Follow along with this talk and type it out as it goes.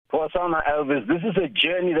Well, Sana Elvis, this is a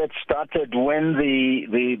journey that started when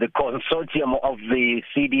the consortium of the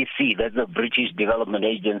CDC, that's the British Development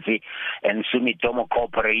Agency, and Sumitomo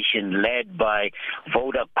Corporation, led by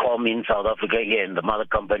Vodacom in South Africa here, and the mother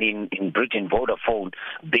company in Britain, Vodafone,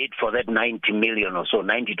 bid for that 90 million or so,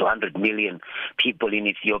 90 to 100 million people in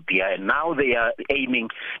Ethiopia. And now they are aiming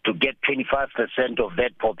to get 25% of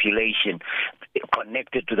that population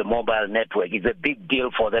connected to the mobile network. It's a big deal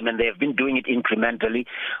for them, and they have been doing it incrementally,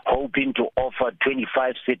 hoping to offer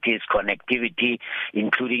 25 cities connectivity,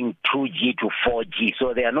 including 2G to 4G.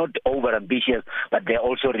 So they are not over ambitious, but they're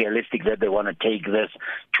also realistic that they want to take this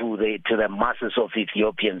to the masses of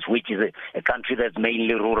Ethiopians, which is a country that's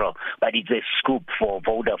mainly rural. But it's a scoop for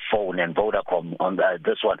Vodafone and Vodacom on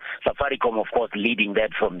this one. Safaricom, of course, leading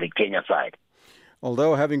that from the Kenya side.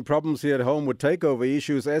 Although having problems here at home with takeover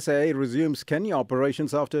issues, SAA resumes Kenya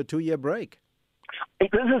operations after a 2-year break. This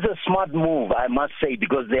is a smart move, I must say,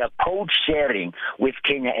 because they are code sharing with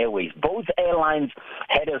Kenya Airways. Both airlines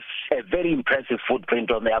had a very impressive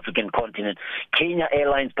footprint on the African continent. Kenya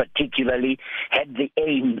Airlines particularly had the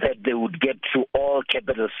aim that they would get to all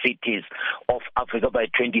capital cities of Africa by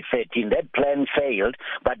 2013. That plan failed,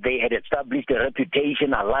 but they had established a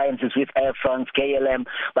reputation, alliances with Air France, KLM,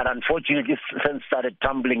 but unfortunately things started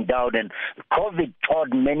tumbling down, and COVID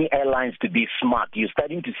taught many airlines to be smart. You're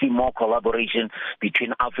starting to see more collaboration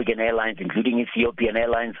between African airlines, including Ethiopian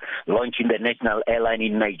Airlines, launching the national airline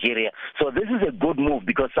in Nigeria. So this is a good move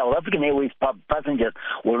because South African Airways passengers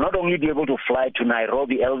will not only be able to fly to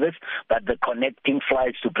Nairobi, Elvis, but the connecting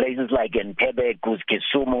flights to places like Entebbe,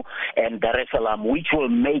 Kisumu, and Dar es Salaam, which will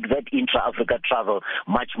make that intra-Africa travel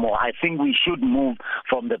much more. I think we should move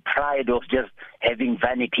from the pride of just having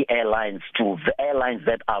vanity airlines to the airlines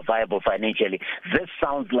that are viable financially. This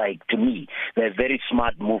sounds like, to me, a very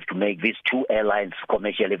smart move to make these two airlines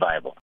commercially viable.